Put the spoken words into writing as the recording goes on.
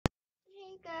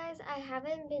Guys, I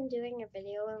haven't been doing a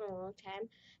video in a long time,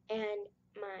 and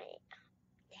my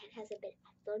dad hasn't been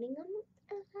uploading them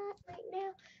a lot right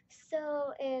now.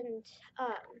 So, and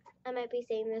I might be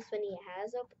saying this when he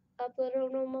has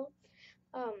uploaded normal.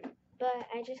 But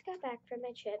I just got back from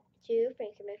my trip to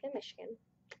Frankenmuth, Michigan,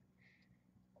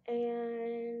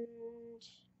 and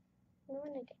I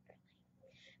went a day early.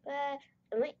 But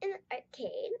I went in the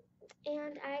arcade,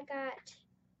 and I got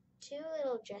two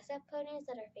little dress-up ponies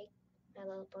that are fake My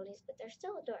Little Ponies, but they're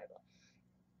still adorable.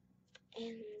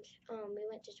 And we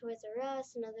went to Toys R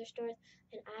Us and other stores,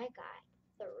 and I got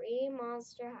 3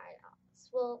 Monster High Dogs.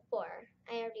 Well, 4.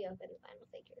 I already opened the final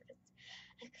figures.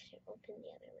 I couldn't open the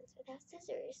other ones without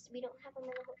scissors. We don't have them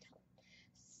in the hotel.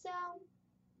 So,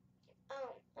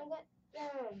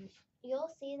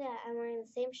 you'll see that I'm wearing the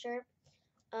same shirt,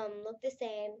 look the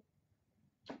same.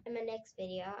 In my next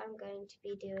video, I'm going to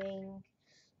be doing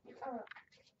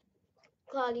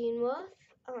Claudine Wolf.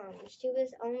 She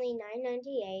was only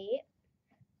 $9.98.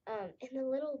 And the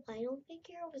little vinyl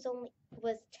figure was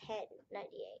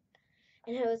 $10.98.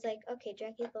 And I was like, okay,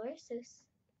 Dracula is so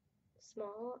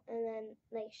small, and then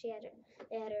like they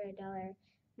had her $1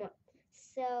 more.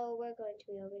 So we're going to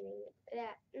be opening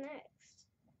that next.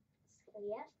 So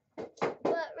yeah.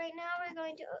 But right now we're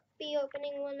going to be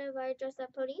opening one of our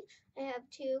dress-up ponies. I have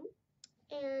 2,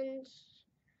 and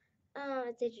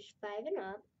it's ages 5 and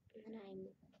up, and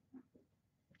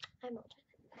I'm older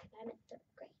than 5. I'm in 3rd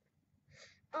grade.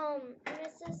 And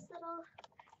it's this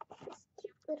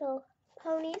cute little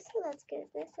pony, so let's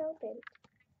get this open.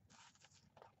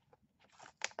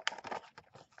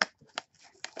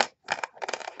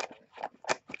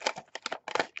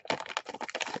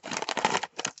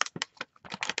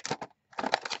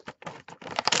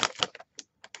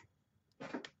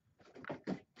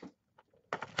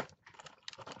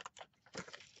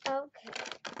 Okay,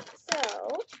 so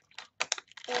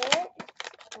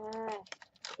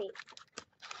see,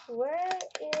 where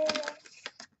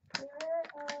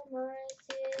are my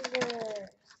scissors?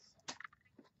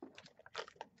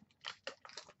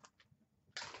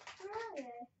 Where are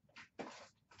they?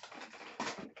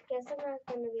 Guess I'm not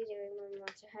going to be doing my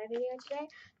Monster High video today.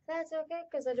 That's okay,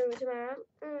 because I'll do it tomorrow,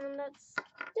 and that's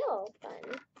still fun.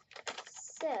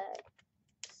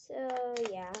 So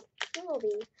yeah,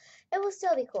 it will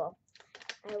still be cool.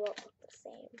 I won't look the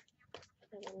same.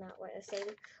 I will not wear the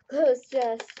same clothes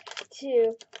just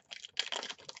to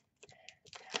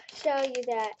show you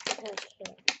that I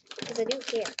care. Because I do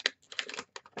care.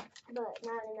 But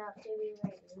not enough to be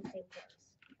wearing the same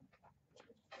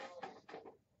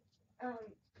clothes.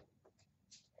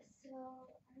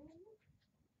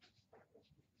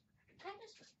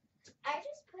 I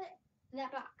just put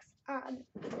that box on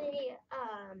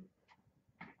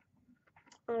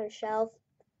a shelf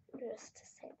just to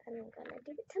say that I'm gonna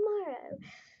do it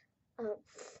tomorrow.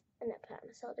 And I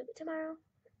promise I'll do it tomorrow.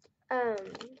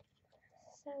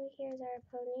 So here's our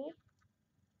pony.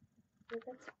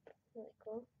 That's really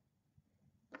cool.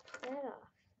 That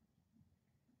off.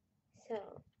 So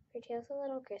her tail's a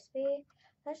little crispy.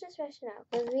 Let's just brush it out,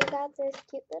 because we got this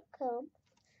cute little comb.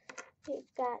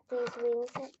 We've got these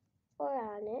wings that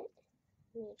are on it.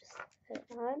 Let me just put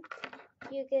it on.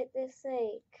 You get this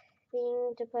like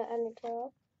thing to put on your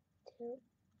tail too.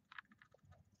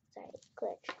 Sorry,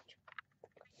 glitch.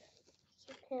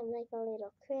 You can have like a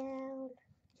little crown.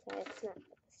 Sorry, it's not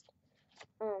fixed.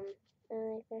 And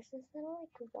like there's this little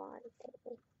like wand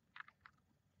thing.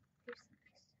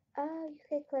 Oh, you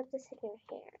could clip this in your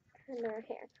hair, under your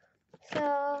hair. So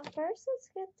first, let's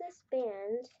get this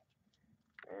band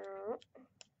out.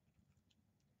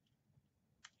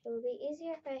 It would be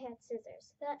easier if I had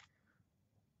scissors, but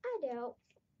I don't.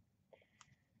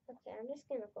 Okay, I'm just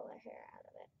gonna pull her hair out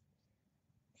of it.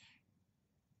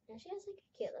 Now she has like a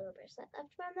cute little bracelet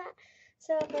left from that.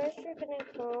 So first, we're gonna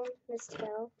comb this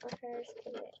tail of hers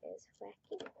because it is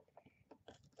wacky.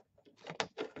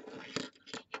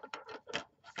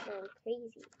 It's going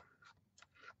crazy.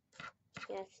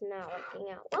 Yeah, it's not working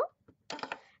out well.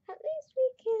 At least we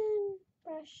can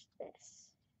brush this.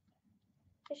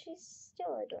 But she's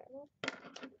still adorable.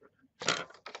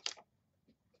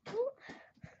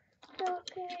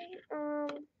 Okay,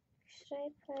 should I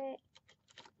put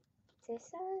this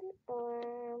on, or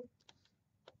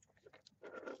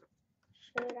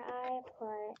should I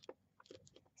put...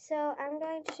 So I'm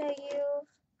going to show you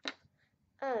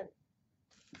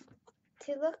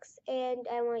 2 looks, and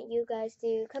I want you guys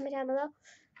to comment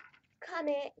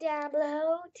down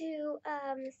below to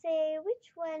say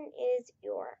which one is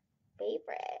your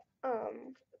favorite.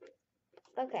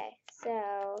 Okay,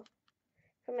 so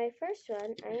for my first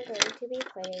one, I'm going to be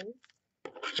putting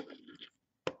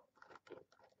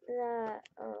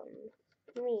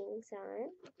the rings on.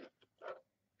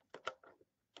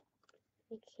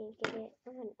 I can't get it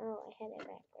on. Oh, I had it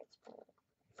backwards.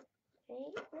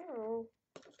 Right? No.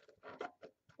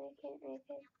 I can't get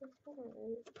this on.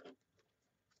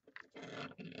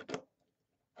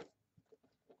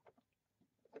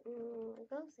 It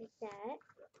goes like that.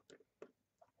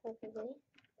 Probably.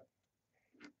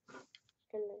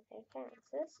 And then they're down.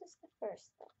 So this is the first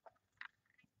look.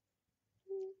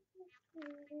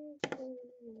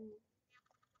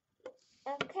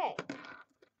 Okay.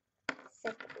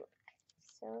 Second look.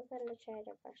 So I'm gonna try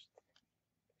to brush them.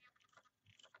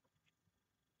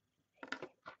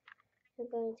 I'm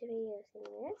going to be using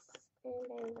this, and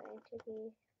I'm going to be,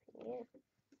 yeah.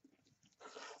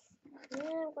 And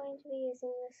then I'm going to be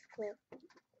using this clip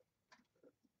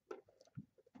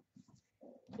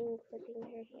and clipping her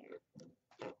hair.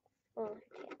 Oh, her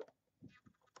tail.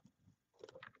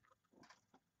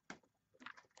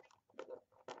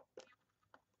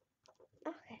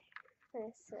 Okay,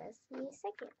 this was the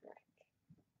second look.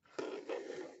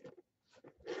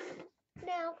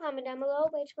 Now, comment down below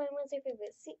which one was your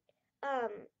favorite.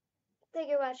 Thank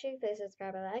you for watching. Please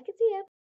subscribe and like and see ya.